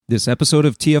This episode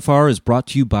of TFR is brought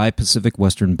to you by Pacific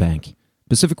Western Bank.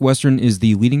 Pacific Western is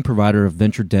the leading provider of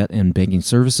venture debt and banking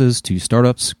services to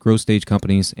startups, growth stage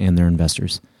companies, and their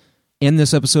investors. And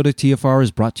this episode of TFR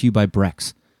is brought to you by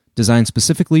Brex. Designed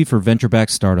specifically for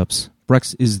venture-backed startups,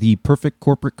 Brex is the perfect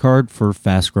corporate card for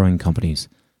fast-growing companies.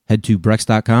 Head to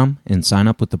Brex.com and sign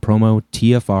up with the promo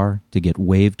TFR to get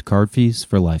waived card fees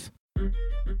for life.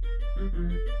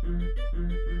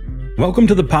 Welcome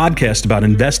to the podcast about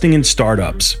investing in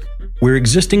startups, where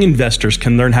existing investors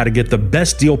can learn how to get the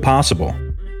best deal possible,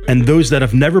 and those that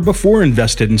have never before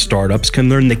invested in startups can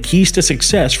learn the keys to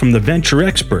success from the venture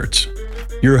experts.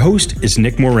 Your host is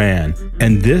Nick Moran,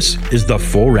 and this is The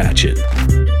Full Ratchet.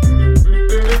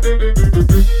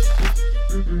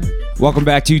 Welcome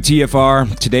back to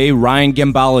TFR. Today, Ryan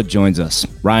Gembala joins us.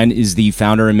 Ryan is the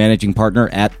founder and managing partner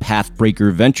at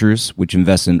Pathbreaker Ventures, which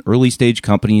invests in early-stage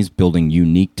companies building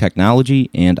unique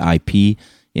technology and IP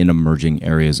in emerging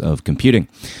areas of computing.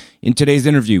 In today's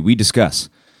interview, we discuss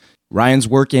Ryan's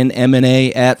work in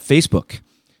M&A at Facebook,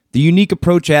 the unique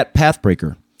approach at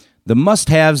Pathbreaker, the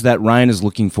must-haves that Ryan is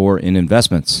looking for in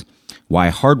investments, why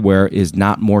hardware is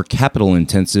not more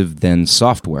capital-intensive than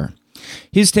software,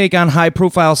 his take on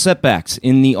high-profile setbacks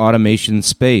in the automation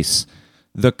space,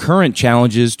 the current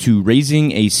challenges to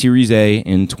raising a Series A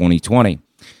in 2020,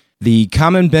 the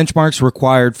common benchmarks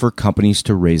required for companies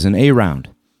to raise an A round,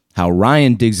 how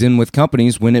Ryan digs in with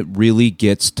companies when it really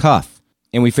gets tough,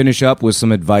 and we finish up with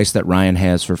some advice that Ryan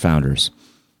has for founders.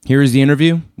 Here is the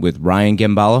interview with Ryan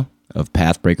Gembala of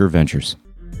Pathbreaker Ventures.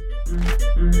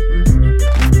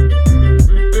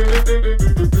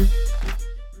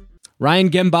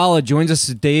 Ryan Gembala joins us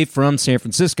today from San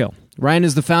Francisco. Ryan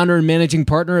is the founder and managing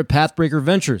partner at Pathbreaker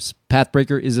Ventures.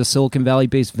 Pathbreaker is a Silicon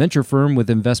Valley-based venture firm with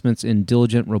investments in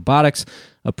Diligent Robotics,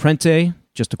 Apprente,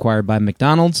 just acquired by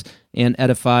McDonald's, and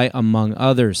Edify, among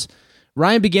others.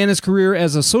 Ryan began his career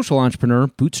as a social entrepreneur,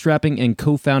 bootstrapping and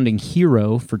co-founding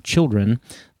Hero for Children,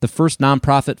 the first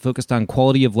nonprofit focused on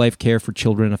quality of life care for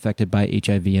children affected by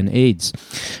HIV and AIDS.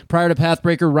 Prior to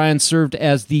Pathbreaker, Ryan served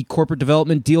as the corporate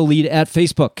development deal lead at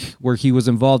Facebook, where he was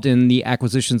involved in the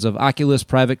acquisitions of Oculus,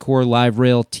 PrivateCore,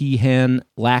 LiveRail, Tihan,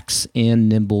 Lax, and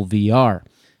Nimble VR.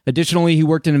 Additionally, he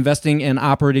worked in investing and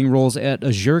operating roles at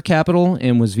Azure Capital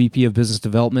and was VP of Business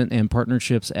Development and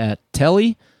Partnerships at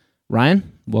Telly.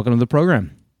 Ryan, welcome to the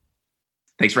program.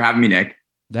 Thanks for having me, Nick.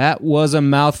 That was a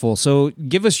mouthful. So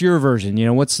give us your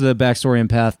version. What's the backstory and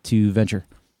path to venture?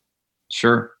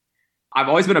 Sure. I've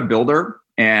always been a builder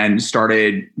and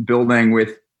started building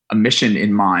with a mission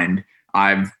in mind.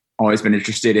 I've always been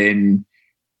interested in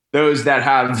those that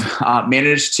have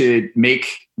managed to make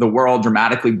the world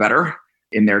dramatically better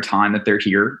in their time that they're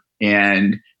here.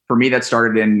 And for me, that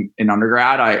started in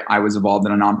undergrad. I was involved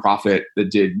in a nonprofit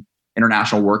that did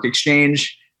international work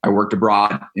exchange. I worked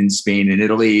abroad in Spain and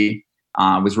Italy.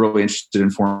 Was really interested in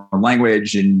foreign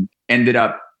language and ended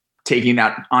up taking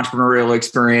that entrepreneurial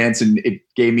experience, and it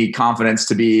gave me confidence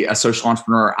to be a social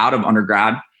entrepreneur out of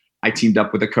undergrad. I teamed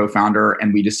up with a co-founder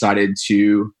and we decided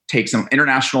to take some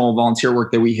international volunteer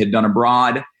work that we had done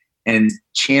abroad and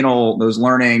channel those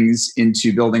learnings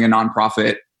into building a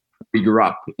nonprofit. We grew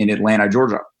up in Atlanta,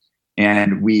 Georgia,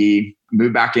 and we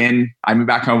moved back in. I moved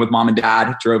back home with mom and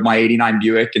dad, drove my 89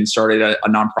 Buick and started a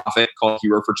nonprofit called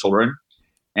Hero for Children.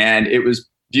 And it was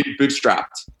bootstrapped.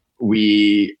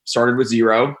 We started with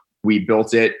zero. We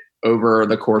built it over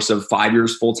the course of 5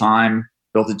 years full-time,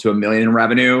 built it to $1 million in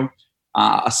revenue,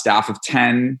 a staff of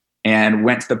 10, and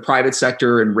went to the private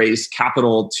sector and raised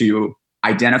capital to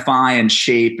identify and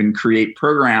shape and create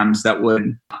programs that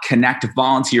would connect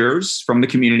volunteers from the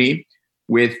community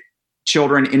with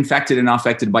children infected and not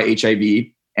affected by HIV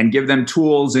and give them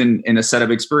tools in a set of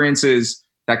experiences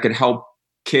that could help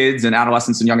kids and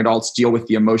adolescents and young adults deal with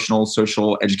the emotional,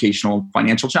 social, educational,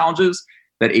 financial challenges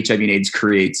that HIV and AIDS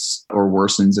creates or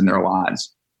worsens in their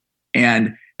lives.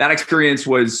 And that experience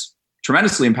was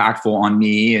tremendously impactful on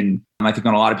me, and I think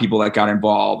on a lot of people that got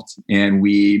involved. And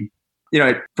we,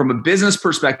 from a business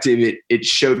perspective, it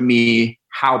showed me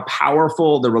how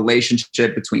powerful the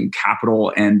relationship between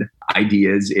capital and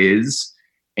ideas is.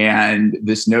 And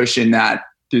this notion that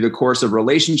through the course of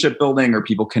relationship building or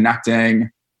people connecting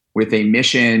with a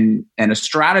mission and a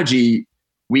strategy,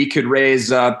 we could raise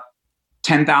 $10,000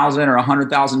 or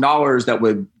 $100,000 that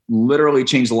would literally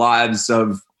change the lives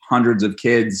of hundreds of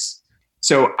kids.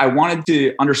 So I wanted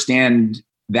to understand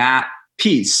that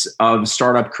piece of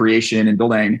startup creation and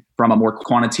building from a more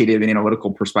quantitative and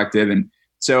analytical perspective. And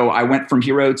so I went from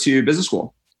Hero to business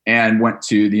school and went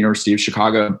to the University of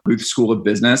Chicago Booth School of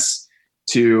Business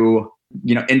to,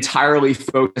 entirely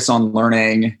focus on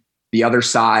learning the other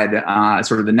side,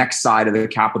 sort of the next side of the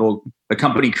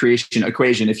company creation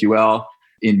equation, if you will,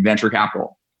 in venture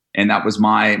capital. And that was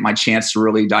my chance to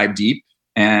really dive deep.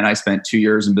 And I spent 2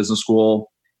 years in business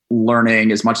school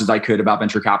learning as much as I could about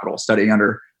venture capital, studying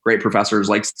under great professors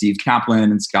like Steve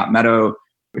Kaplan and Scott Meadow,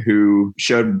 who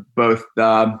showed both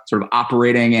the sort of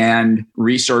operating and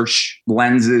research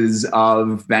lenses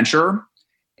of venture,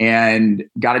 and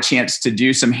got a chance to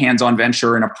do some hands-on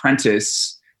venture and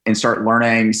apprentice and start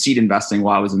learning seed investing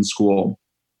while I was in school.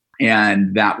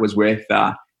 And that was with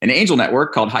an angel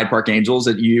network called Hyde Park Angels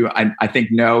that I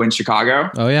think know in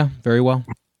Chicago. Oh yeah, very well.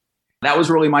 That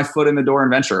was really my foot in the door in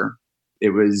venture.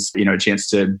 It was, a chance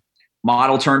to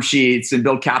model term sheets and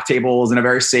build cap tables in a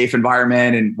very safe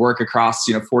environment and work across,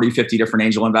 40, 50 different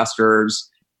angel investors,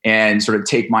 and sort of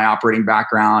take my operating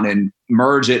background and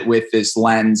merge it with this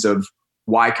lens of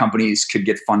why companies could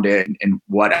get funded and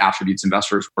what attributes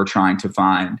investors were trying to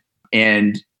find.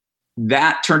 And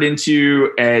that turned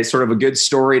into a sort of a good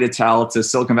story to tell to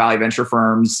Silicon Valley venture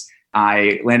firms.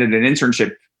 I landed an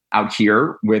internship out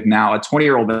here with now a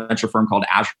 20-year-old venture firm called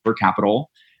Azure Capital.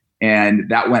 And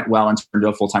that went well and turned into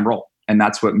a full-time role. And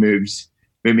that's what moved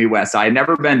me west. I had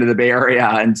never been to the Bay Area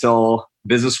until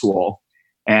business school.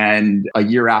 And a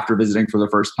year after visiting for the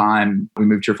first time, we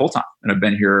moved here full-time. And I've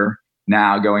been here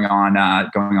now going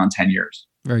on 10 years.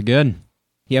 Very good.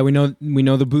 Yeah, we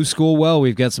know the Booth School well.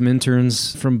 We've got some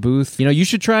interns from Booth. You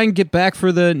should try and get back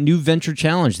for the New Venture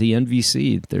Challenge, the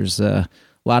NVC. There's a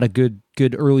lot of good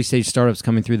early stage startups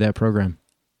coming through that program.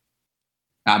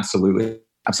 Absolutely.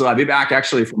 I'll be back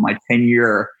actually for my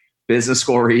 10-year business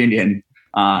school reunion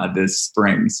this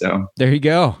spring. So there you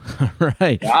go. All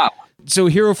right. Yeah. So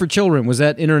Hero for Children, was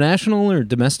that international or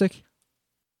domestic?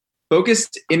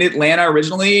 Focused in Atlanta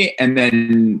originally, and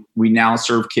then we now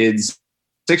serve kids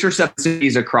 6 or 7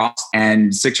 cities across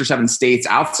and 6 or 7 states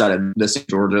outside of the state of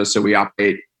Georgia. So we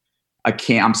operate a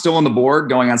camp. I'm still on the board,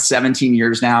 going on 17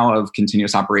 years now of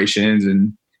continuous operations,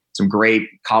 and some great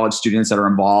college students that are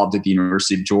involved at the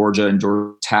University of Georgia and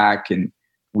Georgia Tech. And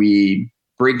we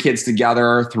bring kids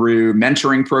together through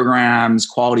mentoring programs,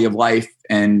 quality of life,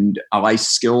 and life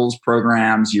skills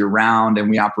programs year round. And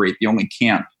we operate the only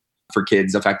camp for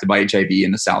kids affected by HIV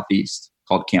in the Southeast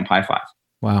called Camp High Five.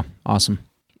 Wow. Awesome.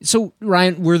 So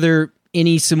Ryan, were there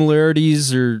any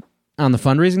similarities or on the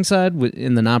fundraising side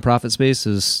in the nonprofit space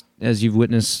as you've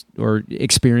witnessed or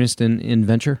experienced in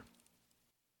venture?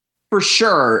 For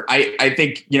sure. I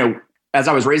think, as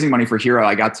I was raising money for Hero,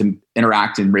 I got to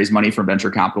interact and raise money from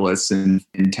venture capitalists and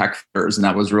tech firms. And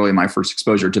that was really my first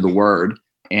exposure to the word.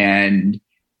 And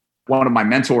one of my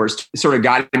mentors sort of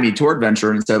guided me toward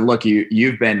venture and said, look,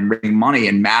 you've been raising money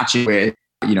and matching with,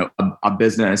 a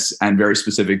business and very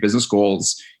specific business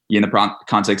goals in the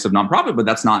context of nonprofit, but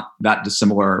that's not that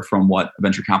dissimilar from what a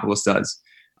venture capitalist does.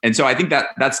 And so I think that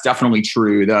that's definitely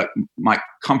true, that my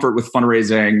comfort with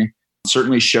fundraising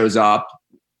certainly shows up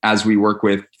as we work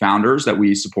with founders that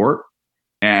we support,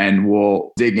 and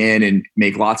we'll dig in and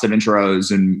make lots of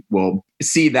intros, and we'll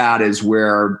see that as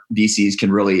where VCs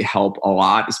can really help a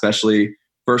lot, especially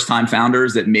first-time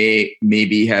founders that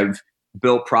maybe have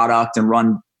built product and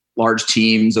run large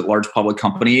teams at large public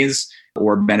companies,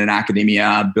 or been in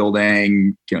academia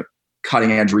building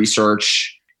cutting edge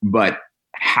research, but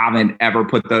haven't ever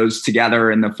put those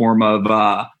together in the form of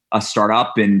a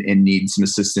startup and need some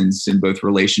assistance in both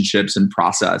relationships and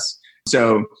process.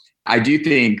 So I do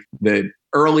think that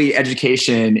early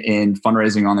education in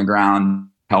fundraising on the ground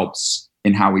helps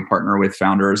in how we partner with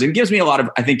founders. It gives me a lot of,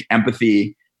 I think,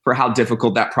 empathy for how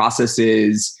difficult that process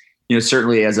is.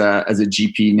 Certainly as a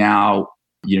GP now,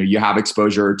 you have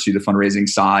exposure to the fundraising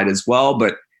side as well.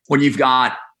 But when you've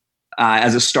got,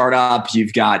 as a startup,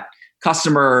 you've got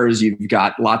customers, you've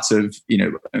got lots of,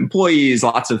 employees,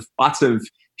 lots of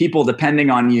people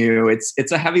depending on you.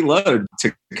 It's a heavy load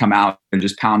to come out and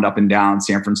just pound up and down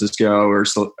San Francisco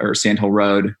or Sand Hill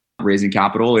Road raising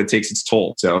capital. It takes its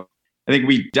toll. So I think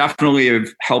we definitely have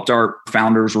helped our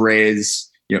founders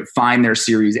find their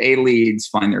Series A leads,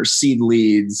 find their seed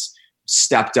leads,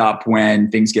 stepped up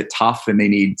when things get tough and they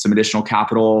need some additional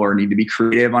capital or need to be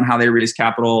creative on how they raise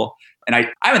capital. And I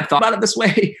haven't thought about it this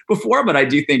way before, but I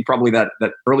do think probably that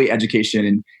early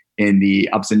education in the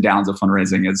ups and downs of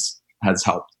fundraising has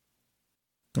helped.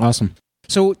 Awesome.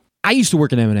 So I used to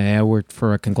work in M&A. I worked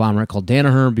for a conglomerate called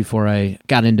Danaher before I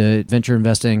got into venture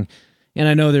investing. And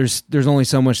I know there's only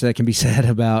so much that can be said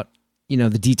about the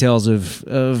details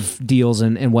of deals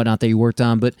and whatnot that you worked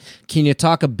on. But can you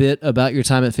talk a bit about your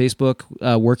time at Facebook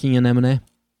working in M&A?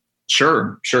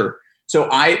 Sure. So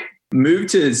I moved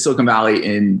to Silicon Valley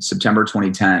in September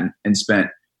 2010 and spent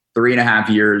 3.5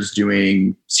 years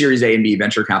doing Series A and B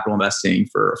venture capital investing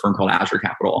for a firm called Azure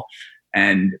Capital.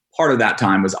 And part of that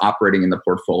time was operating in the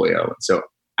portfolio. So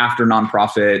after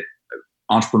nonprofit,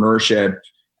 entrepreneurship,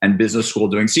 and business school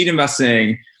doing seed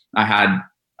investing, I had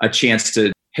a chance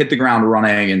to hit the ground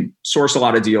running and source a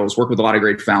lot of deals, work with a lot of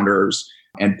great founders,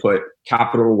 and put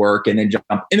capital to work, and then jump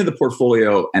into the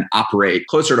portfolio and operate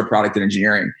closer to product and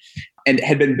engineering. And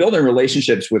had been building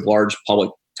relationships with large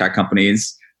public tech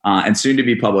companies and soon to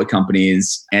be public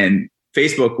companies. And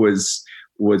Facebook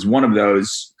was one of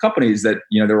those companies that,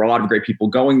 there were a lot of great people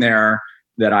going there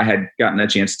that I had gotten a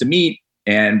chance to meet,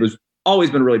 and was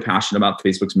always been really passionate about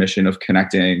Facebook's mission of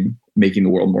connecting, making the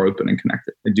world more open and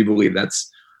connected. I do believe that's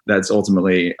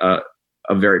ultimately a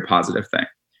very positive thing.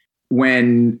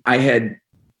 When I had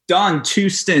done 2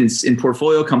 stints in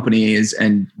portfolio companies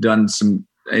and done some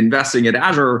investing at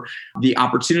Azure, the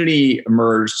opportunity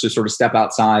emerged to sort of step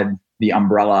outside the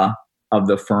umbrella of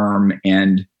the firm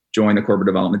and join the corporate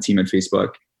development team at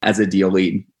Facebook as a deal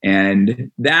lead.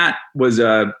 And that was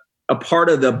a part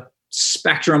of the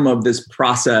spectrum of this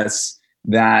process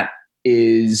that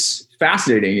is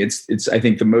fascinating. It's I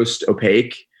think the most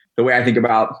opaque. The way I think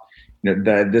about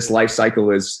this life cycle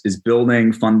is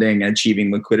building, funding, and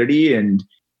achieving liquidity. And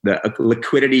the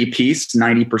liquidity piece,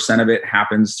 90% of it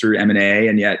happens through M&A,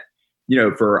 and yet,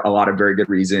 for a lot of very good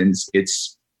reasons,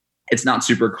 it's not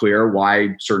super clear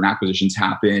why certain acquisitions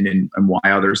happen and why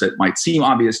others that might seem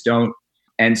obvious don't.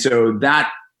 And so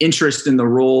that interest in the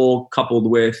role, coupled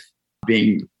with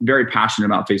being very passionate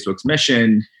about Facebook's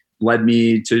mission, led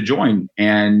me to join.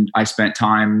 And I spent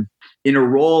time in a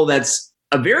role that's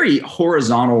a very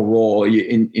horizontal role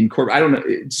in corporate. I don't know,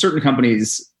 certain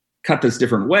companies cut this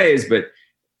different ways, but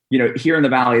here in the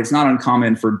Valley, it's not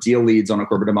uncommon for deal leads on a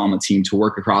corporate development team to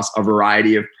work across a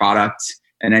variety of product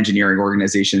and engineering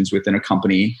organizations within a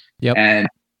company. Yep. And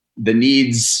the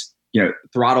needs,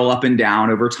 throttle up and down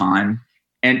over time.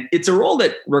 And it's a role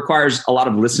that requires a lot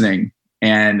of listening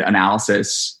and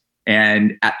analysis,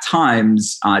 and at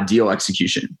times deal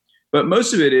execution. But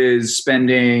most of it is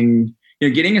spending,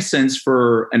 getting a sense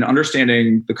for and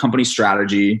understanding the company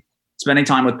strategy, spending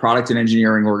time with product and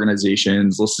engineering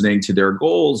organizations, listening to their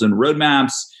goals and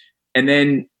roadmaps, and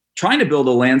then trying to build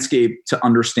a landscape to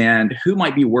understand who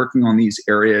might be working on these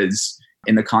areas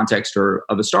in the context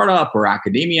of a startup or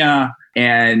academia,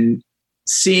 and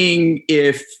seeing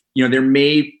if there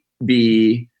may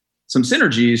be some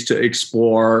synergies to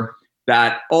explore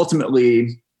that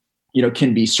ultimately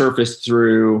can be surfaced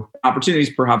through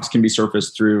opportunities, perhaps can be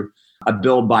surfaced through a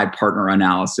build by partner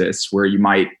analysis, where you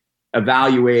might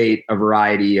evaluate a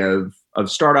variety of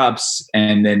startups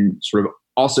and then sort of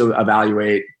also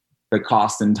evaluate the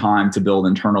cost and time to build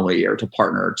internally or to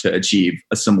partner to achieve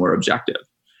a similar objective.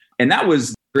 And that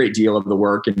was a great deal of the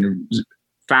work, and it was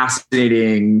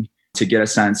fascinating to get a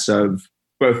sense of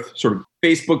both sort of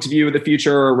Facebook's view of the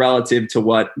future relative to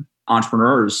what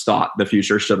entrepreneurs thought the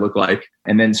future should look like.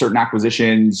 And then certain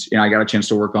acquisitions, I got a chance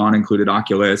to work on included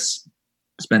Oculus,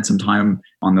 spent some time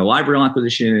on the LiveRail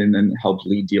acquisition, and then helped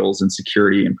lead deals in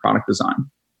security and product design.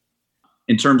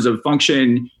 In terms of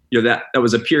function, that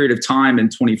was a period of time in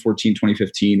 2014,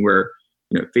 2015, where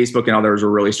Facebook and others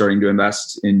were really starting to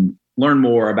invest in learn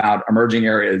more about emerging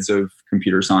areas of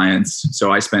computer science.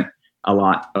 So I spent a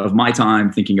lot of my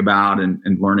time thinking about and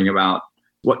learning about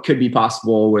what could be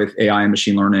possible with AI and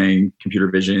machine learning, computer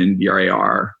vision, VR,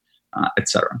 AR, et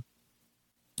cetera.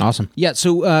 Awesome. Yeah.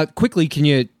 So quickly, can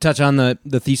you touch on the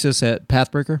thesis at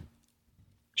Pathbreaker?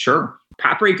 Sure.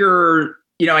 Pathbreaker,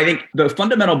 I think the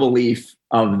fundamental belief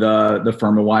of the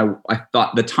firm and why I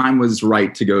thought the time was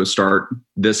right to go start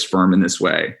this firm in this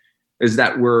way is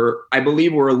that I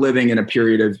believe we're living in a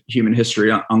period of human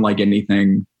history unlike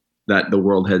anything that the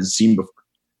world has seen before.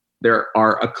 There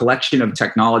are a collection of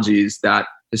technologies that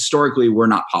historically were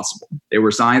not possible. They were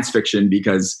science fiction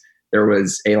because there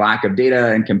was a lack of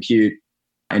data and compute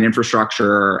and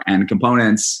infrastructure and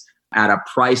components at a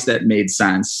price that made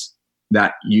sense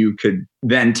that you could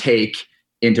then take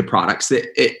into products.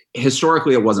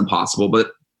 Historically, it wasn't possible,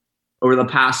 but over the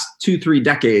past 2-3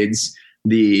 decades,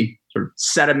 the sort of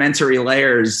sedimentary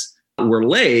layers were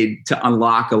laid to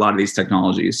unlock a lot of these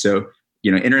technologies. So,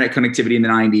 internet connectivity in the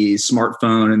 90s,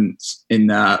 smartphones in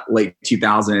the late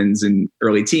 2000s and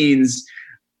early teens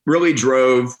really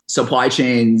drove supply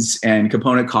chains and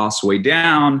component costs way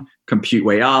down, compute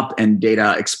way up, and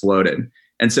data exploded.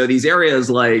 And so these areas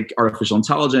like artificial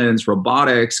intelligence,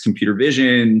 robotics, computer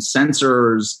vision,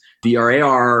 sensors, VR,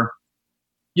 AR,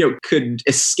 could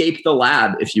escape the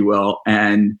lab, if you will,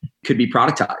 and could be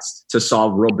productized to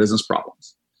solve real business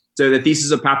problems. So the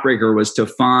thesis of Pathbreaker was to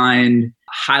find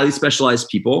highly specialized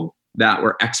people that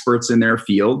were experts in their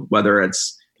field, whether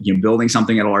it's building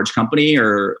something at a large company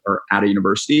or at a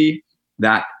university,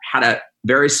 that had a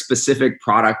very specific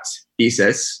product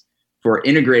thesis for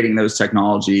integrating those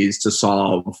technologies to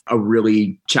solve a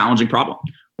really challenging problem,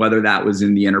 whether that was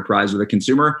in the enterprise or the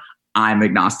consumer. I'm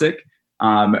agnostic,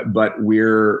 but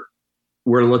we're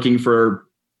looking for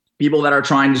people that are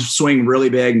trying to swing really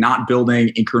big, not building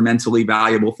incrementally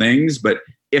valuable things, but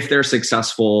if they're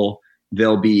successful,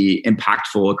 they'll be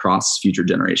impactful across future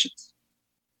generations.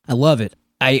 I love it.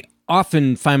 I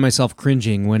often find myself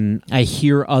cringing when I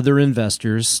hear other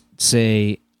investors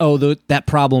say, oh, that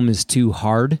problem is too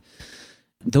hard.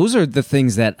 Those are the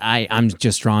things that I'm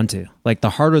just drawn to. Like, the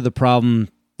harder the problem,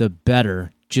 the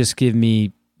better. Just give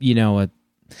me, a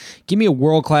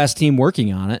world-class team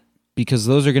working on it, because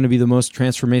those are going to be the most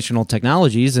transformational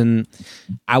technologies. And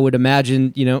I would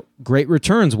imagine, great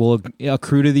returns will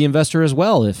accrue to the investor as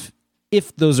well if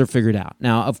those are figured out.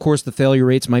 Now, of course, the failure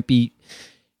rates might be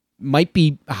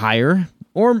higher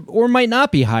or might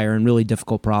not be higher in really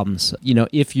difficult problems.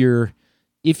 If you're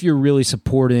really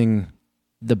supporting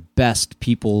the best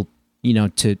people,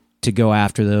 to go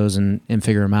after those and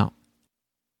figure them out.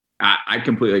 I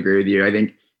completely agree with you. I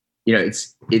think,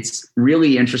 it's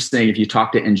really interesting if you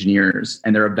talk to engineers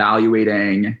and they're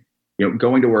evaluating,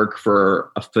 going to work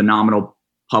for a phenomenal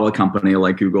public company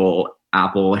like Google,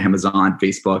 Apple, Amazon,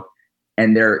 Facebook,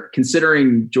 and they're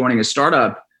considering joining a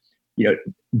startup.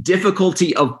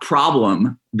 Difficulty of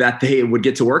problem that they would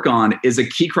get to work on is a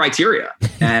key criteria.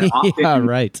 And often yeah,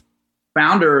 right.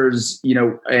 Founders,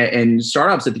 and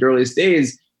startups at the earliest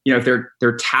days, if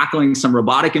they're tackling some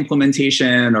robotic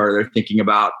implementation, or they're thinking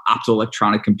about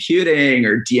optoelectronic computing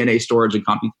or DNA storage and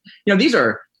compute, these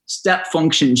are step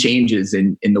function changes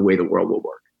in the way the world will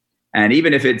work. And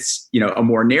even if it's, a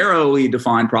more narrowly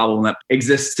defined problem that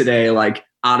exists today, like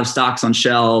out of stocks on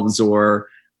shelves or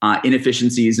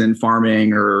inefficiencies in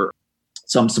farming or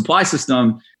some supply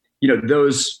system,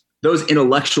 those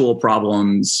intellectual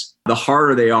problems, the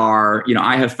harder they are,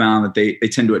 I have found that they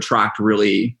tend to attract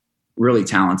really, really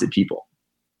talented people.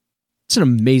 It's an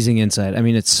amazing insight. I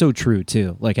mean, it's so true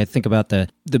too. Like, I think about the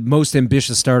most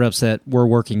ambitious startups that we're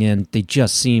working in, they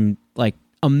just seem like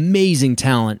amazing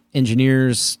talent,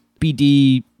 engineers,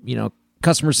 BD,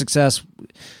 customer success,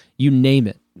 you name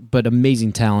it, but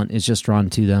amazing talent is just drawn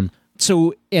to them.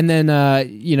 So, and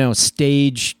then,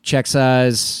 stage, check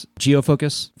size,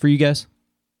 geofocus for you guys?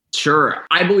 Sure.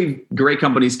 I believe great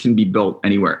companies can be built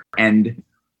anywhere and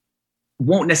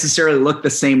won't necessarily look the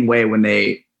same way when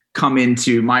they come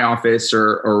into my office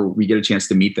or we get a chance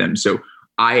to meet them. So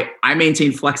I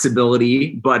maintain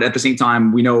flexibility, but at the same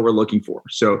time, we know what we're looking for.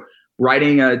 So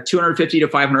writing a $250,000 to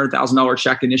 $500,000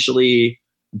 check initially,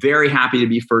 very happy to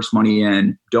be first money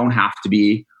in, don't have to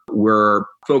be. We're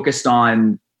focused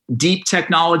on deep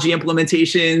technology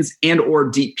implementations and or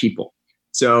deep people.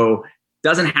 So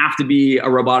doesn't have to be a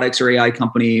robotics or AI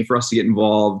company for us to get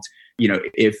involved.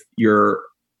 If you're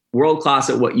world-class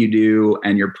at what you do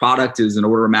and your product is an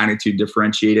order of magnitude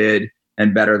differentiated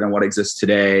and better than what exists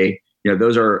today,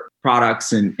 those are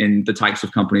products and the types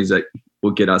of companies that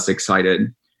will get us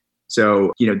excited.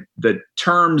 So, the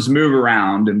terms move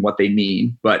around and what they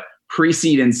mean, but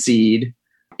pre-seed and seed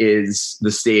is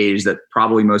the stage that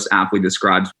probably most aptly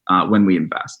describes when we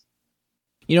invest.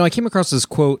 I came across this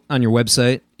quote on your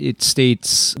website. It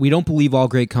states, "We don't believe all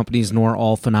great companies nor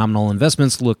all phenomenal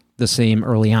investments look the same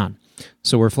early on.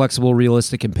 So we're flexible,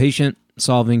 realistic, and patient,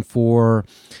 supporting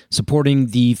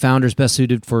the founders best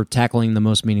suited for tackling the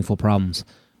most meaningful problems."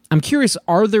 I'm curious,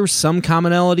 are there some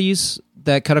commonalities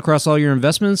that cut across all your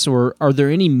investments, or are there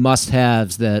any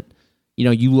must-haves that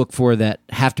you look for that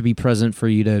have to be present for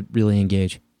you to really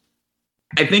engage?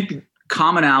 I think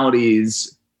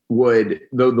commonalities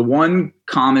the one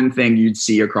common thing you'd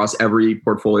see across every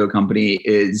portfolio company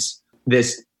is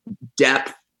this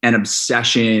depth and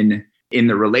obsession in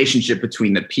the relationship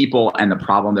between the people and the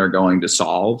problem they're going to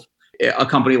solve. A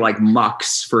company like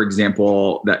Mux, for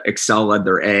example, that Excel led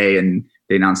their A and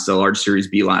they announced a large Series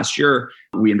B last year.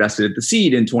 We invested at the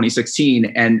seed in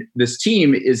 2016. And this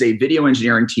team is a video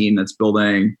engineering team that's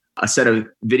building a set of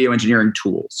video engineering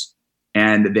tools.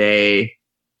 And they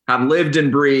have lived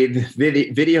and breathed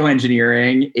video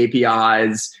engineering,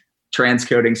 APIs,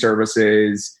 transcoding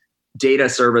services, data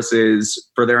services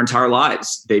for their entire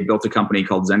lives. They built a company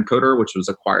called Zencoder, which was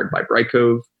acquired by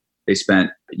Brightcove. They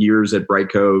spent years at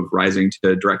Brightcove rising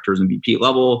to directors and VP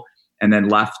level, and then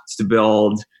left to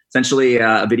build essentially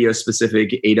a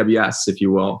video-specific AWS, if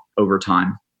you will, over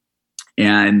time.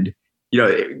 And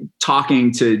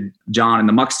talking to John and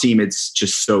the Mux team, it's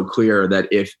just so clear that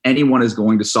if anyone is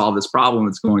going to solve this problem,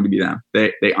 it's going to be them.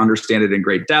 They understand it in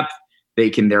great depth. They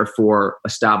can therefore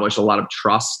establish a lot of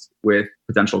trust with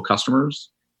potential customers.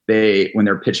 When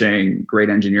they're pitching, great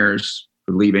engineers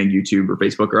for leaving YouTube or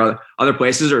Facebook or other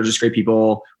places, or just great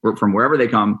people from wherever they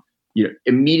come,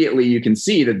 immediately you can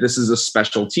see that this is a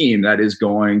special team that is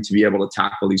going to be able to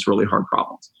tackle these really hard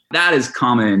problems. That is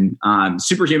common.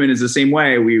 Superhuman is the same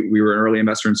way. We were an early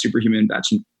investor in Superhuman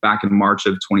back in March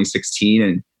of 2016,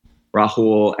 and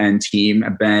Rahul and team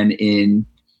have been in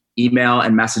email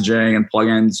and messaging and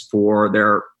plugins for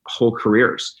their whole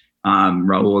careers.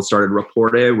 Rahul started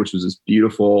Reported, which was this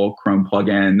beautiful Chrome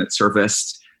plugin that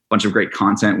surfaced a bunch of great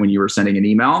content when you were sending an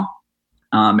email,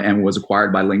 and was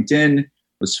acquired by LinkedIn,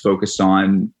 was focused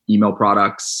on email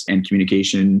products and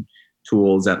communication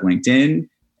tools at LinkedIn,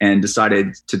 and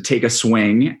decided to take a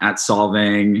swing at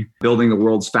building the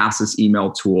world's fastest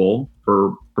email tool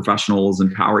for professionals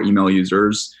and power email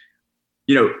users.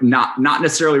 Not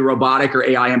necessarily robotic or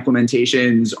AI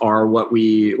implementations are what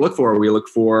we look for. We look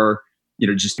for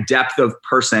just depth of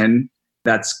person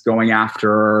that's going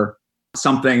after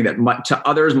something that to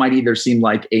others might either seem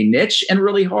like a niche and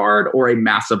really hard, or a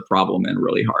massive problem and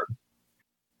really hard.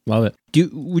 Love it.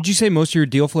 Would you say most of your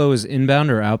deal flow is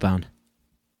inbound or outbound?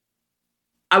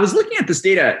 I was looking at this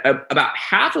data. About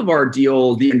half of our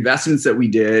deal, the investments that we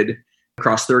did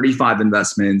across 35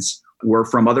 investments, were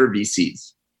from other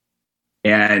VCs.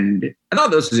 And I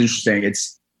thought this was interesting.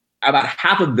 It's about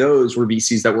half of those were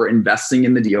VCs that were investing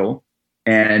in the deal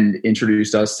and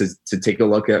introduced us to take a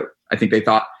look at. I think they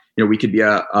thought we could be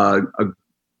a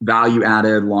value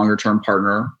added longer term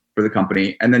partner for the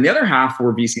company. And then the other half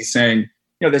were VCs saying,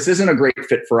 this isn't a great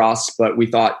fit for us, but we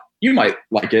thought you might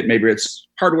like it. Maybe it's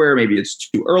hardware, maybe it's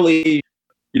too early.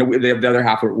 The other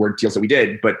half were deals that we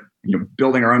did, but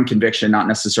building our own conviction, not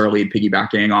necessarily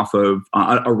piggybacking off of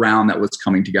a round that was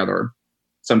coming together.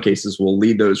 Some cases we'll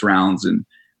lead those rounds and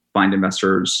find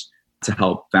investors to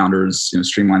help founders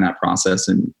streamline that process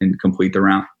and complete the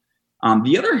round.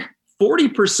 The other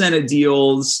 40% of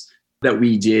deals that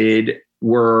we did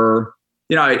were,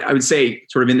 I would say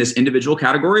sort of in this individual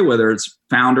category, whether it's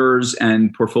founders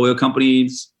and portfolio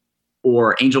companies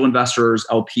or angel investors,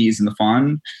 LPs in the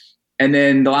fund. And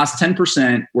then the last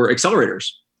 10% were accelerators,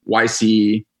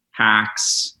 YC,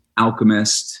 Hacks,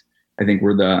 Alchemist. I think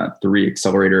were the 3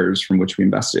 accelerators from which we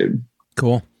invested.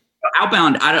 Cool.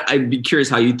 Outbound, I'd be curious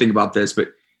how you think about this, but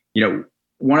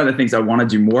one of the things I want to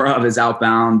do more of is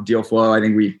outbound deal flow. I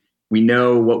think we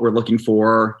know what we're looking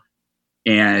for,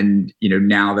 and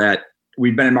now that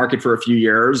we've been in market for a few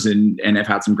years and have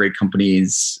had some great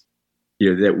companies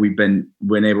that we've been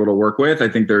able to work with, I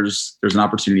think there's an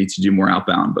opportunity to do more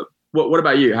outbound. But what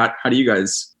about you? How do you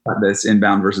guys have this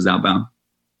inbound versus outbound?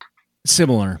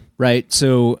 Similar, right?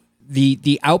 So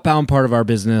the outbound part of our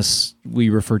business we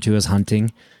refer to as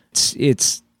hunting.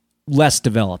 It's less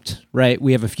developed, right?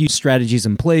 We have a few strategies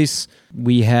in place.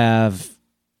 We have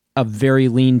a very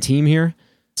lean team here.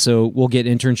 So we'll get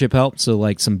internship help. So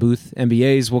like some booth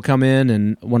MBAs will come in,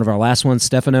 and one of our last ones,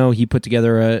 Stefano, he put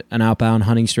together an outbound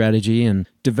hunting strategy and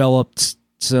developed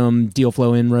some deal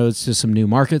flow inroads to some new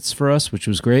markets for us, which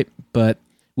was great. But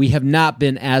we have not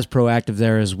been as proactive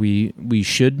there as we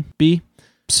should be.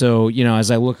 So,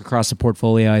 as I look across the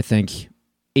portfolio, I think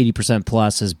 80%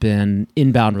 plus has been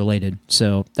inbound related.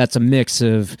 So that's a mix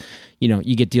of,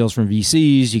 you get deals from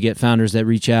VCs, you get founders that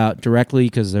reach out directly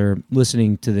because they're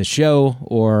listening to this show,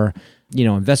 or,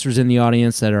 investors in the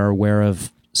audience that are aware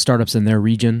of startups in their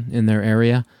region, in their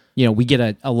area. We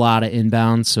get a lot of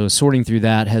inbound. So sorting through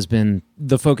that has been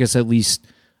the focus, at least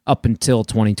up until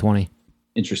 2020.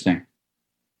 Interesting.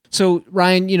 So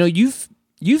Ryan,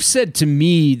 you've said to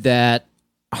me that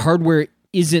hardware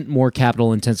isn't more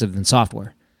capital intensive than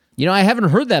software. I haven't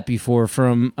heard that before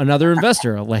from another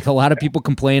investor. Like, a lot of people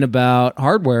complain about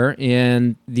hardware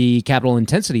and the capital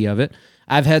intensity of it.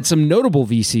 I've had some notable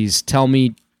VCs tell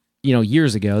me,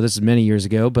 years ago, this is many years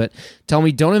ago, but tell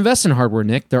me, don't invest in hardware,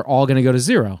 Nick. They're all going to go to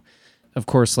zero. Of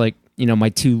course, my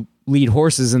 2 lead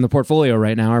horses in the portfolio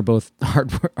right now are both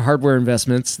hardware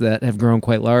investments that have grown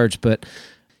quite large. But,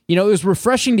 it was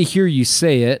refreshing to hear you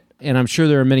say it. And I'm sure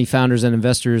there are many founders and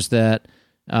investors that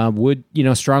would,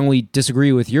 strongly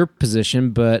disagree with your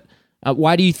position. But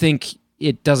why do you think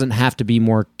it doesn't have to be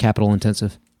more capital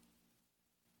intensive?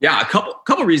 Yeah, a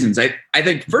couple reasons. I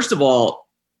think, first of all,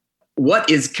 what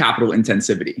is capital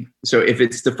intensivity? So if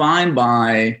it's defined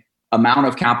by amount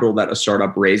of capital that a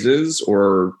startup raises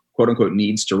or quote unquote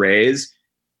needs to raise,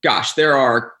 gosh, there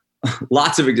are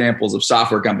lots of examples of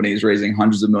software companies raising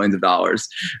hundreds of millions of dollars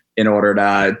in order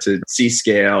to see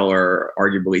scale, or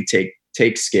arguably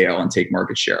take scale and take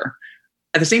market share.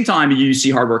 at the same time, you see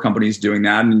hardware companies doing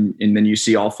that, and then you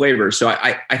see all flavors. So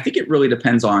I think it really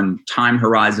depends on time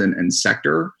horizon and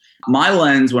sector. My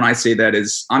lens when I say that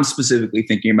is I'm specifically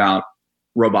thinking about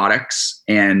robotics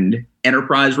and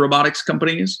enterprise robotics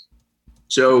companies.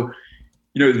 So,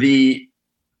 the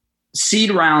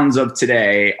seed rounds of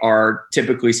today are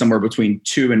typically somewhere between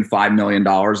 $2 and $5 million,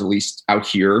 at least out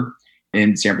here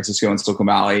in San Francisco and Silicon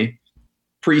Valley.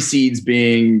 Pre-seeds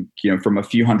being, from a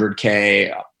few hundred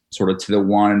K sort of to the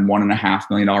 $1.5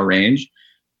 million range.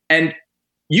 And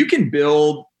you can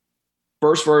build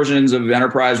first versions of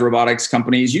enterprise robotics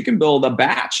companies. You can build a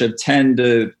batch of 10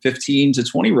 to 15 to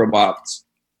 20 robots,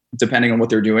 depending on what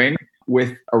they're doing,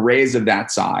 with arrays of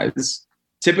that size.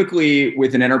 Typically,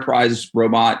 with an enterprise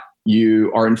robot,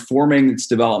 you are informing its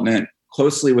development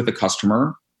closely with the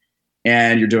customer,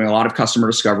 and you're doing a lot of customer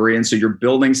discovery. And so you're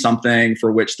building something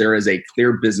for which there is a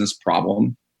clear business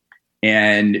problem,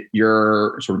 and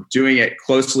you're sort of doing it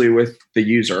closely with the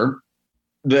user.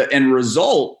 The end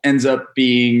result ends up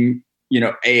being,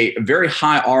 a very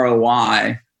high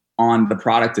ROI on the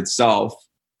product itself,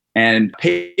 and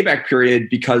payback period,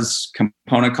 because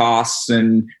component costs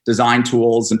and design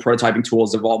tools and prototyping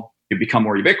tools have all become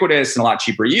more ubiquitous and a lot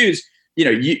cheaper to use.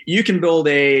 You can build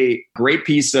a great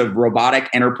piece of robotic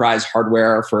enterprise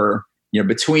hardware for,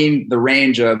 between the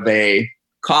range of a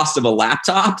cost of a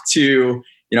laptop to,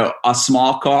 a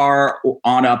small car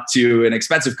on up to an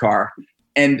expensive car.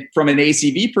 And from an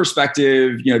ACV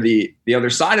perspective, the other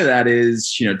side of that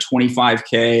is,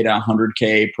 25K to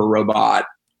 100K per robot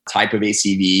type of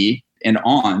ACV and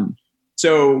on.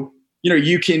 So,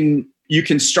 you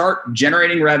can start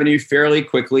generating revenue fairly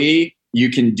quickly. You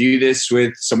can do this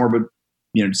with somewhere,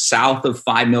 south of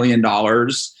 $5 million,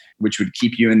 which would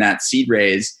keep you in that seed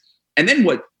raise. And then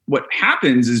what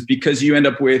happens is, because you end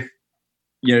up with,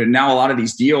 now a lot of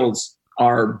these deals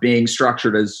are being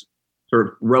structured as sort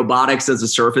of robotics as a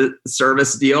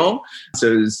service deal.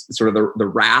 So it's sort of the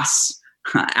RAS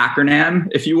acronym,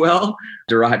 if you will,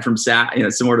 derived from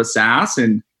SaaS, similar to SaaS.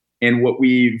 And what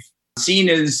we've seen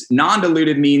is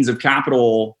non-dilutive means of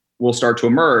capital will start to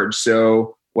emerge.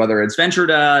 So whether it's venture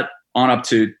debt on up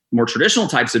to more traditional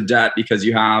types of debt, because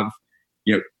you have,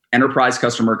 enterprise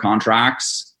customer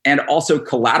contracts and also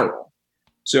collateral.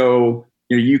 So,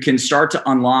 you can start to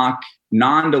unlock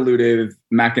non-dilutive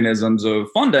mechanisms of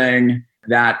funding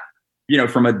that,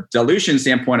 from a dilution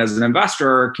standpoint as an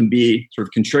investor, can be sort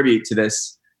of contribute to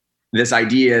this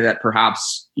idea that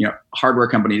perhaps, hardware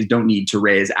companies don't need to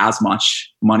raise as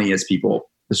much money as people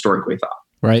historically thought.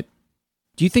 Right.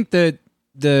 Do you think that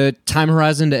the time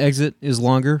horizon to exit is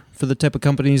longer for the type of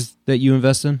companies that you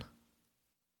invest in?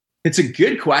 It's a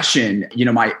good question.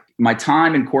 My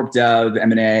time in corp dev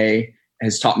M&A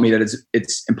has taught me that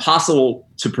it's impossible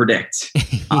to predict.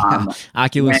 Yeah.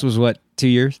 Oculus was what, 2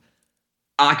 years?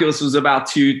 Oculus was about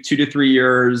two to 3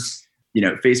 years.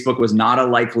 Facebook was not a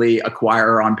likely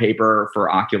acquirer on paper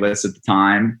for Oculus at the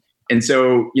time. And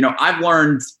so, I've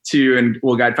learned to, and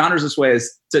will guide founders this way,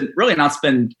 is to really not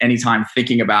spend any time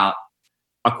thinking about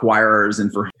acquirers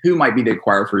and for who might be the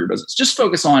acquirer for your business. Just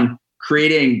focus on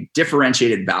creating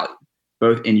differentiated value,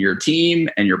 both in your team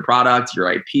and your product,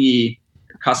 your IP, your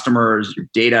customers, your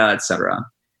data, et cetera.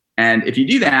 And if you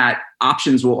do that,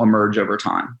 options will emerge over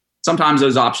time. Sometimes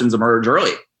those options emerge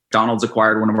early. McDonald's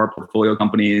acquired one of our portfolio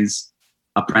companies,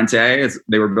 Apprente.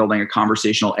 They were building a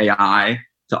conversational AI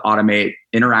to automate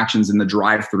interactions in the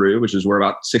drive-thru, which is where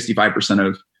about 65%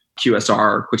 of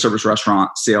QSR, quick service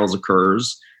restaurant sales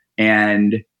occurs.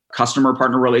 And customer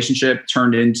partner relationship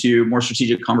turned into more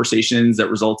strategic conversations that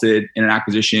resulted in an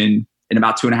acquisition in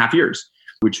about 2.5 years,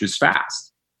 which was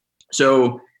fast.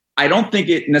 So I don't think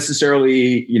it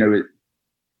necessarily,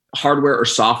 hardware or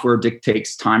software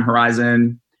dictates time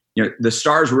horizon. The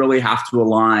stars really have to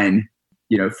align,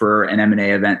 for an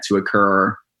M&A event to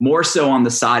occur, more so on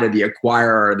the side of the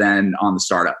acquirer than on the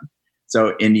startup.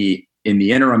 So in the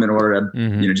interim, in order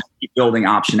to just keep building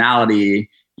optionality,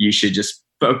 you should just,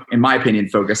 in my opinion,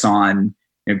 focus on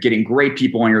getting great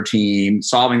people on your team,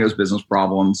 solving those business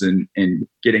problems, and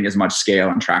getting as much scale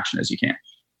and traction as you can.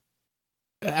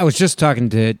 I was just talking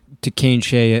to Kane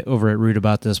Shea over at Root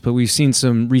about this, but we've seen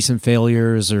some recent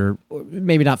failures, or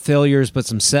maybe not failures, but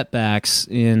some setbacks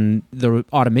in the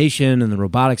automation and the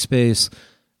robotic space.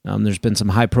 There's been some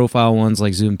high-profile ones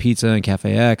like Zoom Pizza and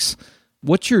Cafe X.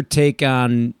 What's your take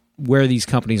on where these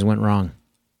companies went wrong?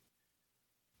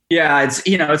 Yeah,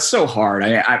 it's so hard.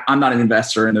 I'm not an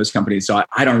investor in those companies, so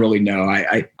I don't really know.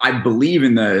 I believe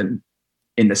in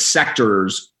the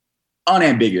sectors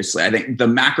unambiguously. I think the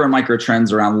macro and micro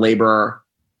trends around labor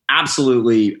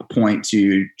absolutely point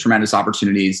to tremendous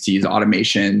opportunities to use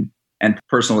automation and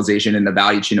personalization in the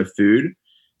value chain of food.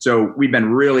 So we've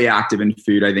been really active in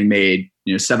food. I think made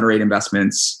 7 or 8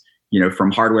 investments,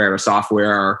 from hardware to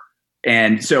software.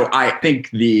 And so I think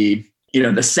the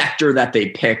sector that they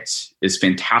picked is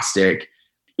fantastic.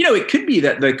 It could be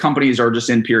that the companies are just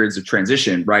in periods of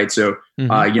transition, right? So,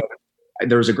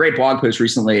 there was a great blog post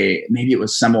recently, maybe it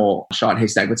was Semmel Shot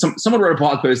Haystack, but someone wrote a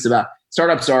blog post about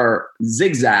startups are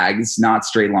zigzags, not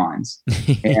straight lines.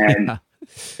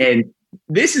 And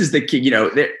this is the key,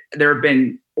 there have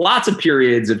been lots of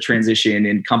periods of transition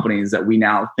in companies that we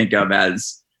now think of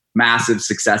as massive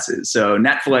successes. So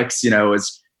Netflix,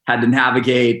 has had to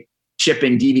navigate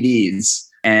shipping DVDs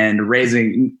and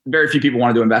raising. Very few people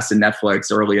wanted to invest in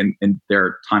Netflix early in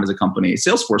their time as a company.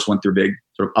 Salesforce went through a big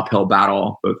sort of uphill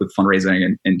battle, both with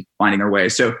fundraising and finding their way.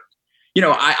 So,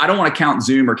 I don't want to count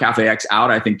Zoom or CafeX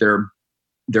out. I think they're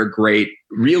great,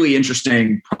 really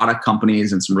interesting product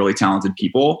companies and some really talented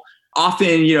people.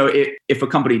 Often, if a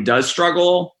company does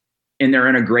struggle and they're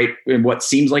in what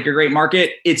seems like a great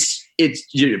market, it's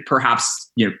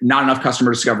perhaps not enough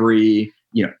customer discovery,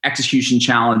 execution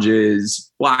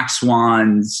challenges, black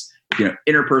swans,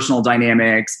 interpersonal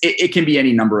dynamics. It can be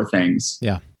any number of things.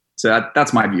 Yeah. So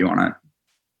that's my view on it.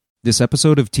 This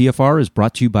episode of TFR is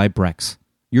brought to you by Brex.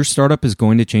 Your startup is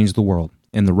going to change the world,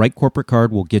 and the right corporate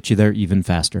card will get you there even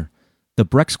faster. The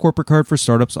Brex corporate card for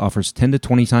startups offers 10 to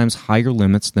 20 times higher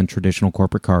limits than traditional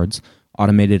corporate cards,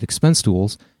 automated expense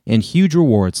tools, and huge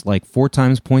rewards like 4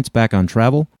 times points back on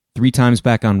travel, 3 times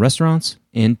back on restaurants,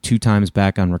 and 2 times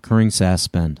back on recurring SaaS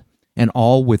spend. And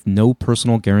all with no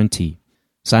personal guarantee.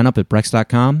 Sign up at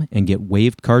Brex.com and get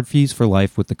waived card fees for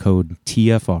life with the code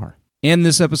TFR. And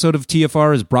this episode of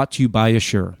TFR is brought to you by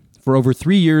Assure. For over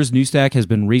 3 years, Newstack has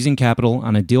been raising capital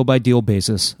on a deal-by-deal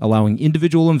basis, allowing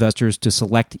individual investors to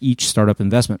select each startup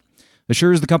investment.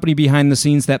 Assure is the company behind the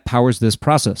scenes that powers this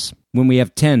process. When we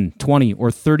have 10, 20,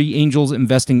 or 30 angels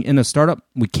investing in a startup,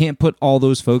 we can't put all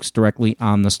those folks directly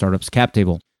on the startup's cap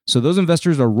table. So those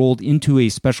investors are rolled into a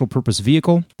special purpose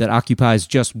vehicle that occupies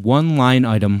just one line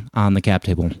item on the cap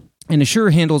table. And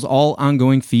Assure handles all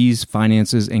ongoing fees,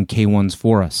 finances, and K1s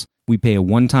for us. We pay a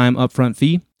one-time upfront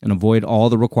fee and avoid all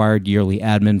the required yearly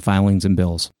admin filings and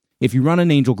bills. If you run an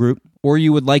angel group, or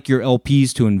you would like your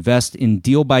LPs to invest in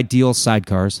deal-by-deal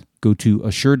sidecars, go to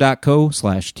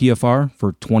assure.co/TFR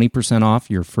for 20% off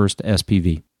your first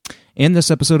SPV. And this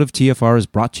episode of TFR is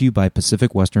brought to you by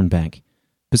Pacific Western Bank.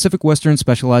 Pacific Western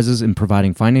specializes in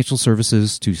providing financial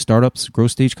services to startups,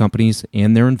 growth stage companies,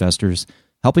 and their investors,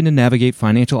 helping to navigate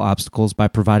financial obstacles by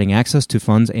providing access to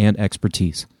funds and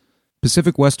expertise.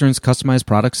 Pacific Western's customized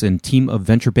products and team of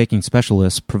venture banking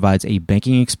specialists provides a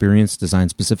banking experience designed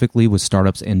specifically with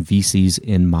startups and VCs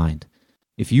in mind.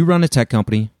 If you run a tech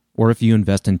company, or if you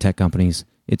invest in tech companies,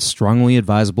 it's strongly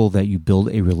advisable that you build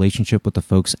a relationship with the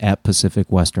folks at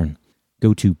Pacific Western.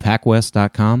 Go to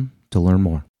pacwest.com to learn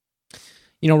more.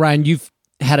 Ryan, you've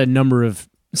had a number of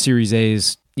Series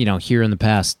A's, here in the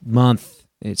past month.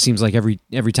 It seems like every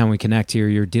time we connect here,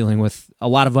 you're dealing with a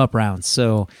lot of up rounds.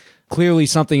 So clearly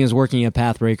something is working at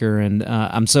Pathbreaker, and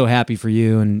I'm so happy for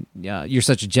you. And you're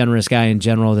such a generous guy in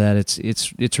general that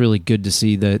it's really good to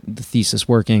see the thesis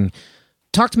working.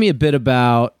 Talk to me a bit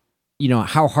about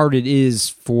how hard it is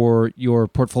for your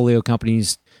portfolio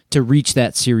companies to reach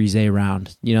that Series A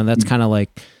round. That's kind of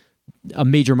like a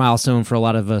major milestone for a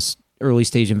lot of us early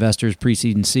stage investors,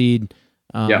 pre-seed and seed.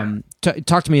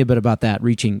 Talk to me a bit about that,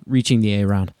 reaching the A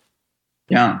round.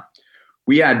 Yeah.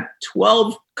 We had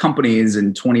 12 companies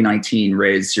in 2019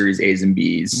 raise Series A's and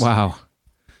B's. Wow.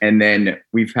 And then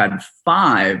we've had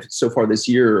 5 so far this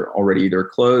year already either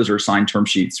closed or signed term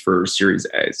sheets for Series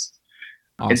A's.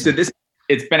 Awesome. And so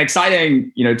it's been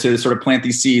exciting, to sort of plant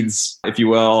these seeds, if you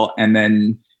will, and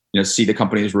then, see the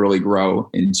companies really grow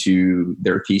into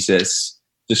their thesis.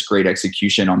 Just great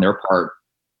execution on their part.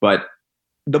 But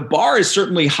the bar is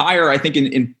certainly higher, I think,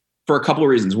 in for a couple of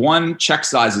reasons. One, check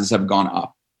sizes have gone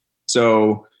up.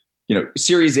 So,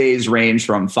 Series A's range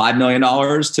from $5 million to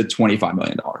 $25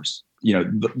 million.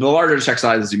 The larger check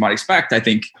sizes you might expect, I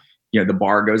think, the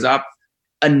bar goes up.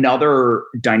 Another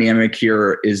dynamic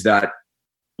here is that,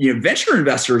 venture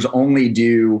investors only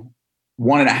do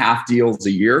 1.5 deals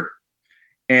a year.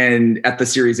 And at the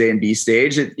Series A and B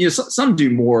stage, some do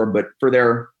more, but for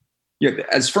their,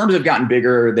 as firms have gotten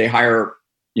bigger, they hire,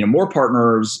 more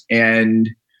partners, and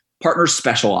partners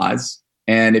specialize.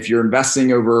 And if you're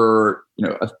investing over,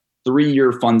 a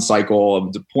 3-year fund cycle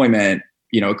of deployment,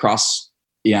 across,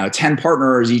 10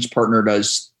 partners, each partner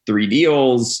does 3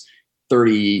 deals,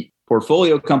 30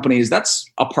 portfolio companies, that's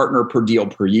a partner per deal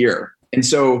per year. And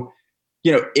so,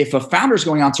 if a founder is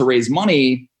going out to raise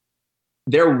money,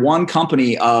 they're one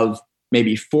company of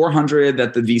maybe 400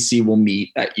 that the VC will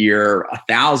meet that year,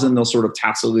 1,000 they'll sort of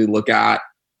tacitly look at.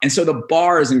 And so the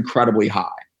bar is incredibly high.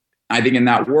 I think in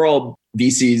that world,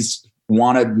 VCs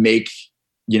want to make,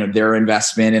 their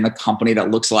investment in a company that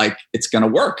looks like it's going to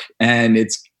work and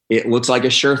it looks like a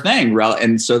sure thing.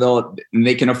 And so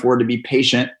they can afford to be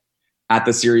patient at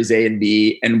the Series A and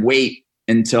B and wait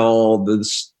until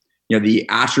the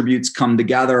attributes come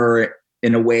together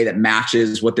in a way that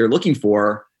matches what they're looking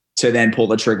for to then pull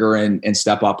the trigger and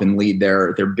step up and lead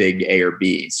their big A or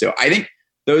B. So I think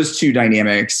those two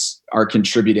dynamics are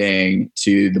contributing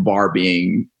to the bar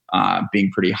being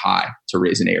pretty high to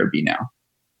raise an A or B now.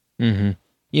 Mm-hmm.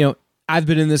 I've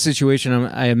been in this situation.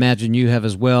 I imagine you have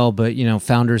as well, but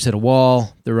founders hit a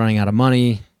wall. They're running out of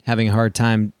money, having a hard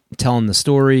time telling the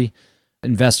story.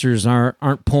 Investors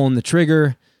aren't pulling the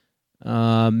trigger.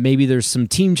 Maybe there's some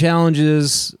team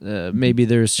challenges. Maybe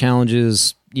there's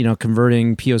challenges,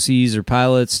 converting POCs or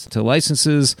pilots to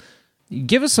licenses.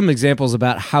 Give us some examples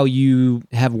about how you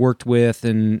have worked with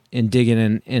and dig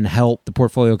in and help the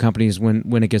portfolio companies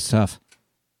when it gets tough.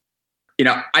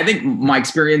 I think my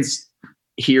experience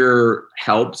here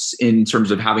helps in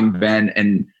terms of having been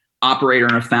an operator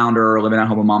and a founder, living at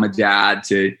home with mom and dad,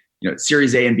 to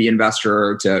Series A and B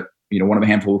investor, to one of a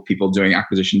handful of people doing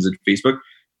acquisitions at Facebook.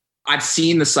 I've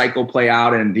seen the cycle play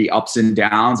out and the ups and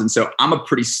downs, and so I'm a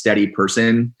pretty steady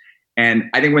person. And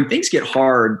I think when things get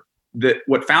hard,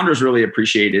 what founders really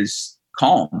appreciate is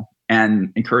calm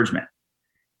and encouragement,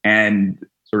 and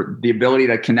sort of the ability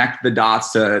to connect the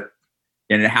dots and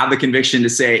have the conviction to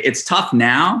say it's tough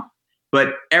now.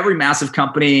 But every massive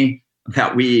company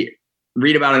that we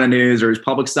read about in the news or is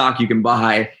public stock you can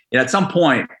buy, at some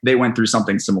point they went through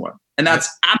something similar. And that's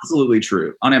absolutely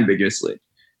true, unambiguously.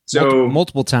 So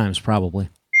multiple times, probably.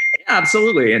 Yeah,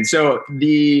 absolutely. And so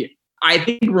I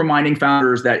think reminding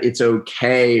founders that it's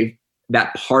okay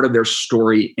that part of their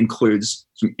story includes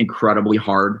some incredibly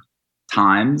hard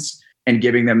times, and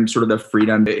giving them sort of the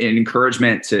freedom and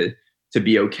encouragement to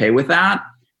be okay with that.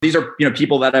 These are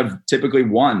people that have typically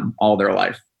won all their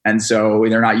life, and so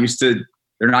they're not used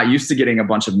to getting a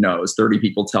bunch of no's, 30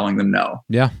 people telling them no.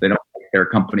 Yeah, they don't like their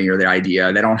company or their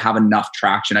idea. They don't have enough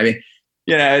traction. I mean,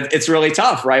 it's really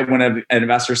tough, right? When an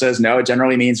investor says no, it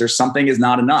generally means there's something is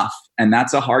not enough, and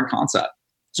that's a hard concept.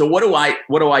 So what do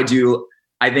I do?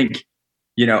 I think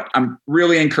I'm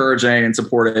really encouraging and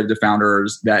supportive to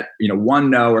founders that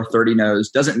one no or 30 no's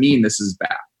doesn't mean this is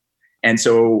bad. And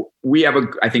so we have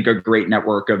I think a great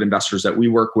network of investors that we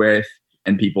work with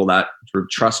and people that sort of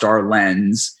trust our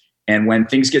lens. And when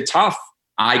things get tough,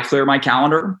 I clear my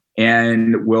calendar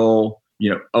and we'll,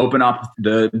 open up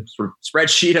the sort of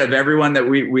spreadsheet of everyone that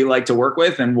we like to work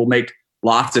with, and we'll make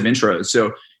lots of intros.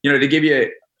 So, to give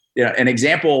you an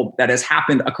example that has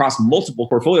happened across multiple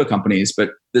portfolio companies,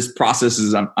 but this process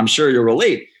is, I'm sure you'll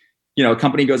relate. A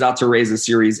company goes out to raise a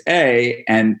Series A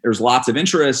and there's lots of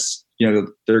interest.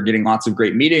 They're getting lots of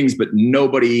great meetings, but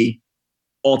nobody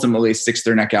ultimately sticks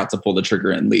their neck out to pull the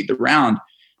trigger and lead the round.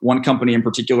 One company in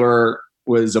particular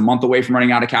was a month away from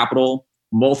running out of capital.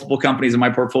 Multiple companies in my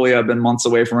portfolio have been months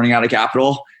away from running out of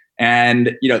capital.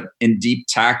 And, in deep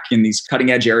tech, in these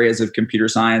cutting edge areas of computer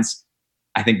science,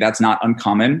 I think that's not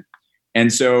uncommon.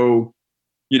 And so,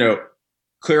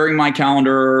 clearing my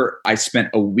calendar, I spent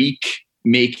a week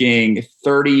making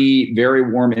 30 very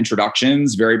warm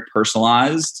introductions, very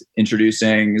personalized,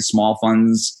 introducing small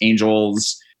funds,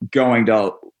 angels, going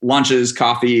to lunches,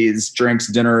 coffees, drinks,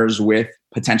 dinners with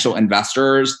potential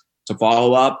investors to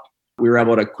follow up. We were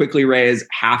able to quickly raise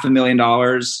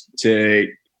 $500,000 to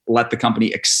let the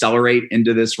company accelerate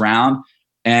into this round.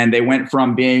 And they went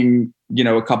from being,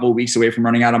 a couple of weeks away from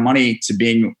running out of money to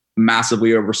being massively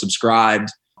oversubscribed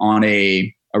on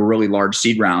a really large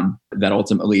seed round that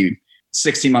ultimately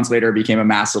 16 months later became a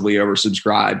massively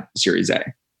oversubscribed Series A.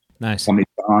 Nice. Company's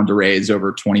gone on to raise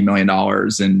over $20 million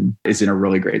and is in a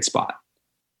really great spot.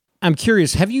 I'm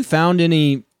curious, have you found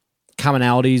any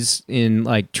commonalities in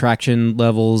like traction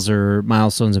levels or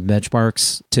milestones and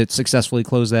benchmarks to successfully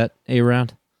close that A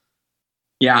round?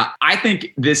 Yeah, I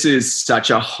think this is such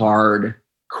a hard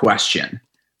question.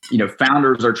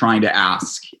 Founders are trying to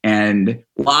ask, and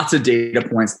lots of data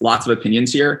points, lots of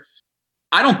opinions here.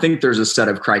 I don't think there's a set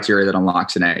of criteria that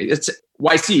unlocks an A. It's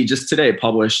YC just today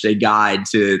published a guide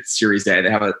to Series A. They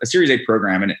have a Series A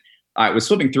program, and I was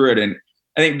flipping through it, and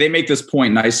I think they make this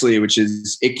point nicely, which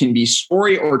is it can be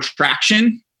story or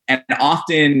traction, and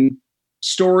often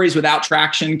stories without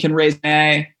traction can raise an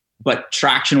A, but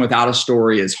traction without a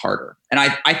story is harder. And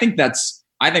I think that's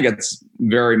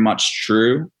very much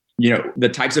true. The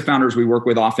types of founders we work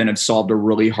with often have solved a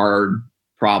really hard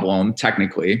problem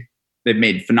technically. they've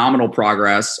made phenomenal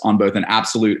progress on both an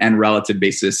absolute and relative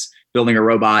basis, building a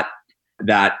robot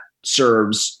that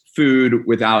serves food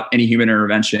without any human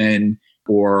intervention,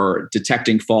 or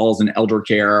detecting falls in elder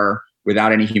care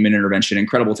without any human intervention.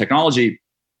 Incredible technology.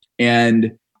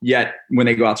 And yet when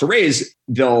they go out to raise,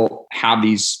 they'll have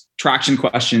these traction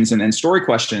questions and then story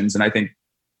questions. And I think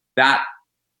that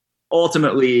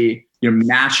ultimately,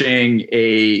 matching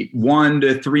a $1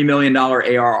 to $3 million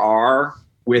ARR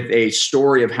with a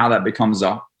story of how that becomes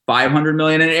a $500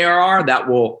 million in ARR, that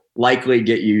will likely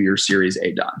get you your Series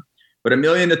A done. But $1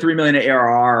 million to $3 million in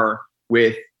ARR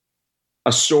with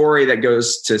a story that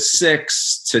goes to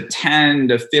 6 to 10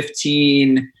 to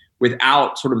 15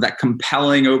 without sort of that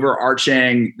compelling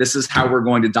overarching, this is how we're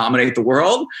going to dominate the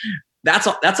world, that's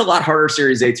a lot harder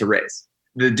Series A to raise.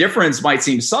 The difference might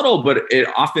seem subtle, but it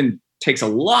often takes a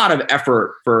lot of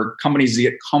effort for companies to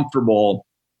get comfortable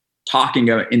talking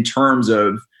in terms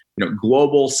of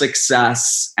global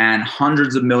success and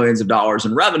hundreds of millions of dollars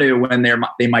in revenue when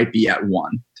they might be at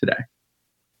one today.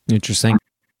 Interesting.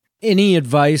 Any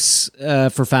advice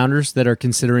for founders that are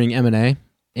considering M&A,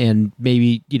 and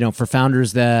maybe for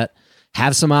founders that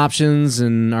have some options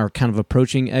and are kind of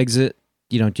approaching exit?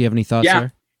 Do you have any thoughts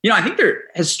there? I think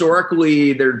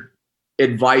their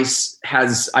advice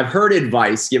I've heard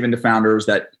advice given to founders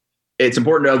that it's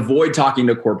important to avoid talking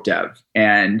to corp dev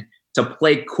and to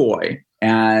play coy,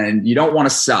 and you don't want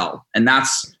to sell. And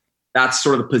that's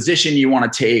sort of the position you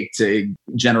want to take to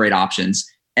generate options.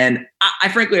 And I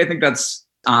frankly think that's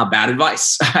bad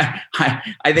advice.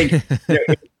 I think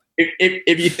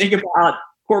if you think about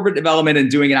corporate development and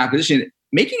doing an acquisition,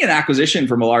 making an acquisition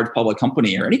from a large public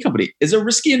company or any company is a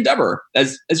risky endeavor,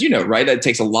 as you know, right? It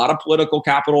takes a lot of political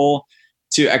capital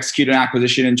to execute an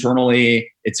acquisition internally.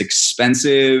 It's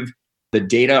expensive. The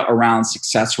data around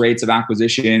success rates of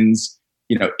acquisitions,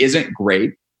 isn't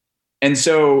great. And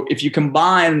so if you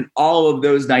combine all of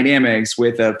those dynamics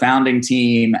with a founding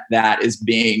team that is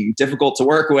being difficult to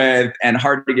work with and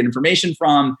hard to get information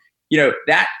from,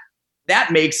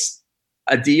 that makes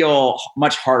a deal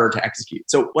much harder to execute.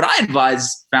 So what I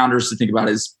advise founders to think about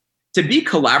is to be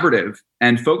collaborative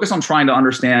and focus on trying to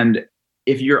understand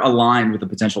if you're aligned with a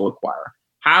potential acquirer.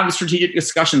 Have strategic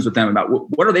discussions with them about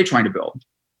what are they trying to build,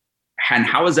 and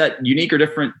how is that unique or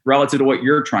different relative to what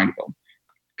you're trying to build.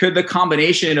 Could the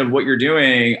combination of what you're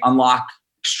doing unlock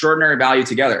extraordinary value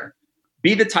together?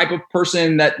 Be the type of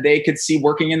person that they could see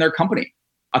working in their company.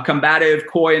 A combative,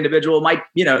 coy individual might,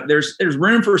 there's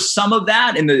room for some of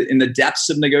that in the depths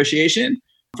of negotiation,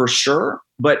 for sure.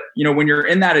 But when you're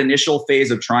in that initial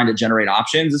phase of trying to generate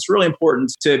options, it's really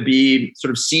important to be sort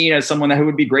of seen as someone who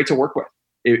would be great to work with.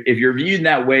 If you're viewed in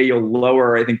that way, you'll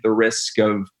lower, I think, the risk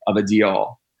of a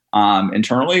deal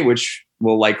internally, which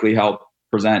will likely help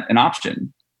present an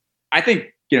option. I think,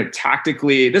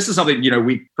 tactically, this is something,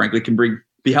 we frankly can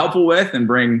be helpful with and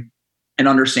bring an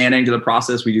understanding to the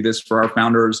process. We do this for our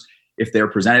founders if they're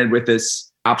presented with this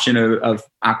option of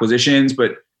acquisitions.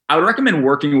 But I would recommend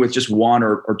working with just one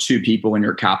or two people in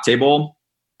your cap table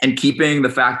and keeping the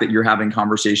fact that you're having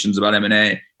conversations about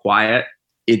M&A quiet.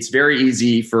 It's very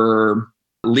easy for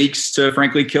leaks to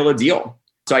frankly kill a deal.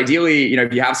 So ideally,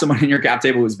 if you have someone in your cap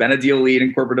table who's been a deal lead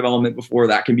in corporate development before,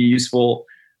 that can be useful.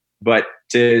 But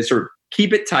to sort of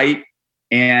keep it tight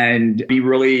and be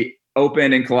really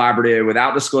open and collaborative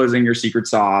without disclosing your secret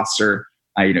sauce or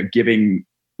giving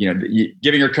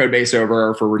your code base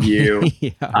over for review.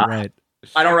 Right.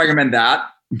 I don't recommend that.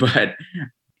 But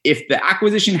if the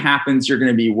acquisition happens, you're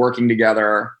going to be working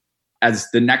together as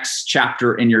the next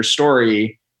chapter in your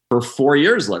story for 4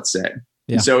 years, let's say.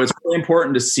 Yeah. And so it's really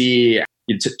important to see,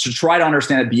 to try to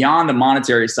understand it beyond the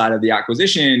monetary side of the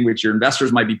acquisition, which your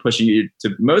investors might be pushing you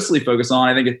to mostly focus on.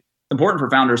 I think it's important for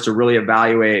founders to really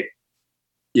evaluate,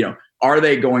 are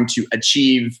they going to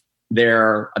achieve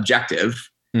their objective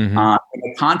in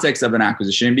the context of an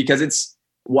acquisition? Because it's,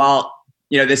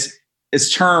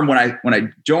 this term, when I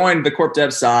joined the corp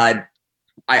dev side,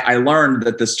 I learned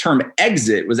that this term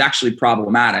exit was actually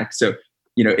problematic. So,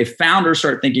 if founders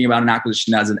start thinking about an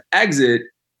acquisition as an exit,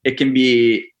 it can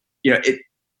be,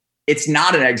 it's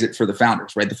not an exit for the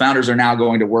founders, right? The founders are now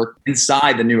going to work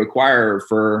inside the new acquirer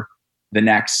for the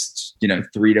next, 2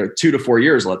 to 4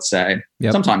 years, let's say,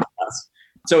 sometimes less.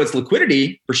 So it's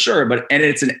liquidity for sure, and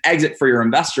it's an exit for your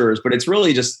investors, but it's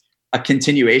really just a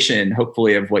continuation,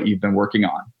 hopefully, of what you've been working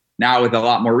on now with a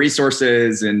lot more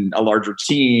resources and a larger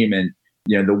team and,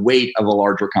 the weight of a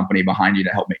larger company behind you to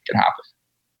help make it happen.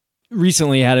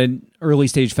 Recently had an early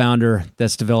stage founder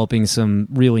that's developing some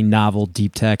really novel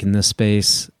deep tech in this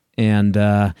space. And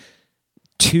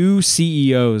 2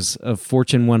 CEOs of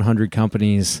Fortune 100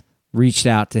 companies reached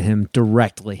out to him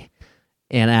directly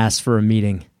and asked for a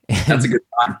meeting. That's a good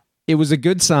sign. It was a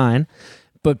good sign,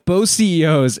 but both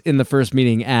CEOs in the first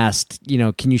meeting asked,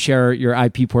 can you share your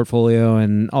IP portfolio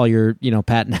and all your,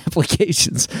 patent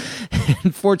applications?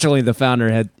 And fortunately, the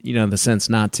founder had, the sense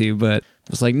not to, but it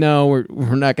was like, no,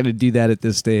 we're not going to do that at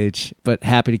this stage, but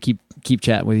happy to keep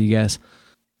chatting with you guys.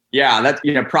 Yeah, that's,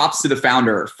 props to the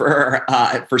founder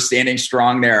for standing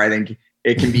strong there. I think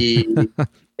it can be,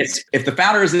 if the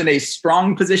founder is in a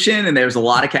strong position and there's a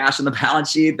lot of cash on the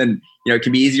balance sheet, then, it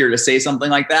can be easier to say something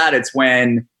like that. It's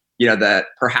when, that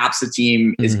perhaps the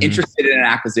team is interested in an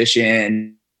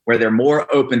acquisition where they're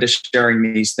more open to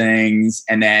sharing these things.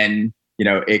 And then,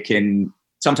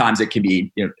 sometimes it can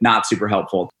be, not super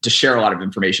helpful to share a lot of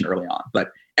information early on,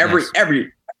 but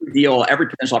every deal, every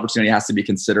potential opportunity has to be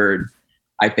considered,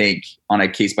 I think, on a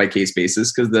case by case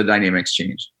basis because the dynamics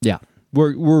change. Yeah.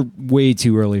 We're way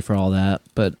too early for all that,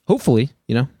 but hopefully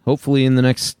in the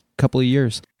next couple of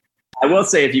years. I will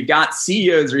say, if you've got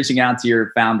CEOs reaching out to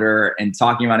your founder and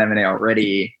talking about M&A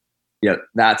already,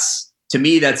 that's, to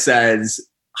me, that says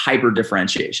hyper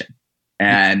differentiation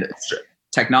and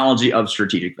technology of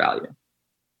strategic value.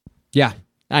 Yeah.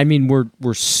 I mean,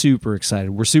 we're super excited.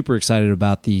 We're super excited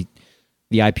about the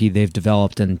IP they've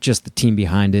developed, and just the team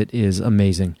behind it is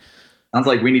amazing. Sounds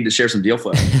like we need to share some deal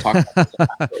flow.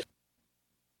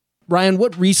 Ryan,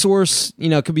 what resource,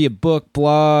 it could be a book,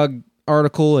 blog,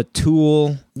 article, a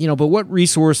tool, but what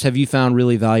resource have you found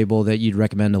really valuable that you'd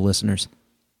recommend to listeners?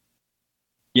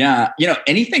 Yeah.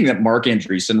 Anything that Mark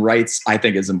Andreessen writes, I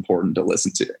think is important to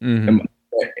listen to. Mm-hmm.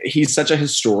 He's such a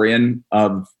historian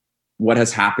of what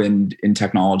has happened in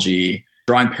technology,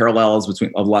 drawing parallels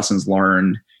of lessons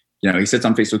learned. He sits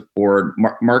on Facebook board.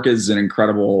 Mark is an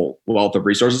incredible wealth of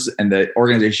resources, and the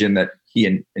organization that he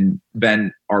and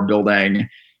Ben are building,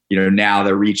 now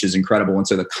their reach is incredible. And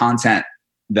so the content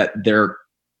that they're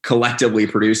collectively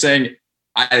producing,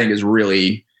 I think, is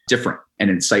really different and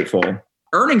insightful.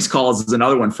 Earnings calls is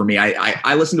another one for me.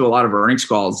 I listen to a lot of earnings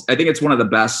calls. I think it's one of the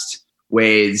best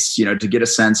ways, to get a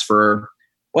sense for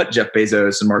what Jeff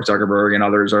Bezos and Mark Zuckerberg and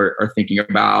others are thinking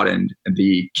about. And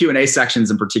the Q&A sections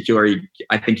in particular,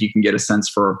 I think you can get a sense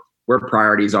for where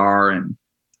priorities are and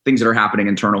things that are happening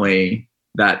internally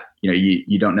that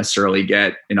you don't necessarily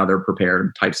get in other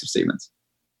prepared types of statements.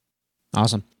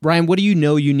 Awesome. Ryan, what do you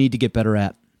know you need to get better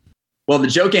at? Well, the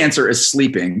joke answer is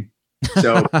sleeping.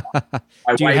 So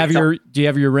do you have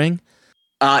your ring?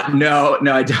 No,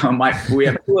 I don't. We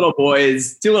have two little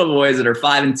boys that are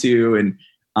 5 and 2. And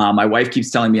my wife keeps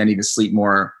telling me I need to sleep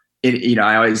more.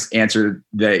 I always answer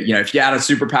that, if you had a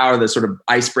superpower, the sort of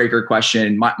icebreaker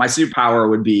question, my superpower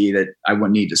would be that I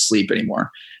wouldn't need to sleep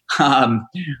anymore.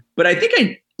 But I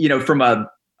think from a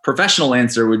professional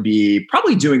answer would be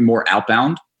probably doing more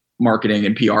outbound marketing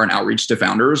and PR and outreach to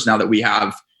founders. Now that we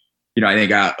have, I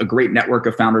think a great network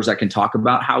of founders that can talk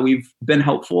about how we've been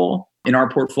helpful in our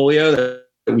portfolio,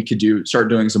 that we could start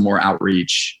doing some more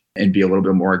outreach and be a little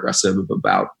bit more aggressive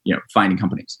about, finding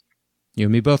companies. You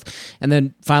and me both. And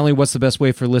then finally, what's the best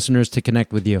way for listeners to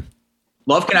connect with you?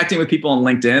 Love connecting with people on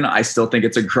LinkedIn. I still think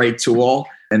it's a great tool,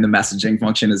 and the messaging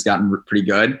function has gotten pretty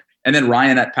good. And then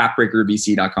Ryan at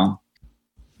pathbreakerbc.com.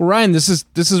 Well, Ryan, this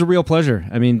is a real pleasure.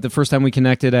 I mean, the first time we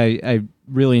connected, I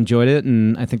really enjoyed it,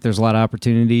 and I think there's a lot of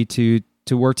opportunity to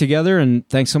work together. And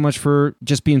thanks so much for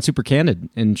just being super candid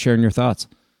and sharing your thoughts.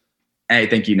 Hey,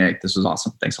 thank you, Nick. This was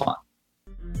awesome. Thanks a lot.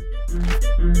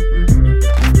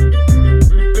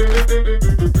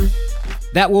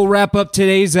 That will wrap up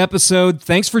today's episode.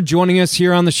 Thanks for joining us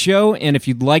here on the show. And if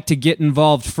you'd like to get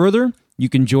involved further, you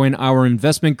can join our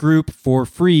investment group for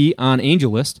free on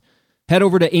AngelList. Head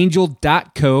over to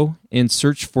angel.co and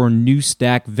search for New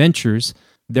Stack Ventures.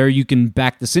 There you can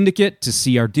back the syndicate to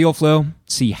see our deal flow,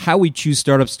 see how we choose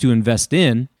startups to invest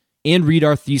in, and read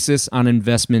our thesis on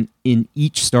investment in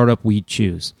each startup we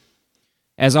choose.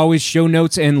 As always, show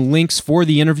notes and links for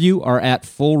the interview are at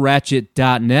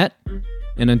fullratchet.net.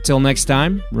 And until next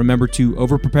time, remember to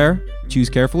over-prepare, choose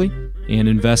carefully, and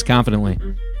invest confidently.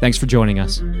 Thanks for joining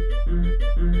us.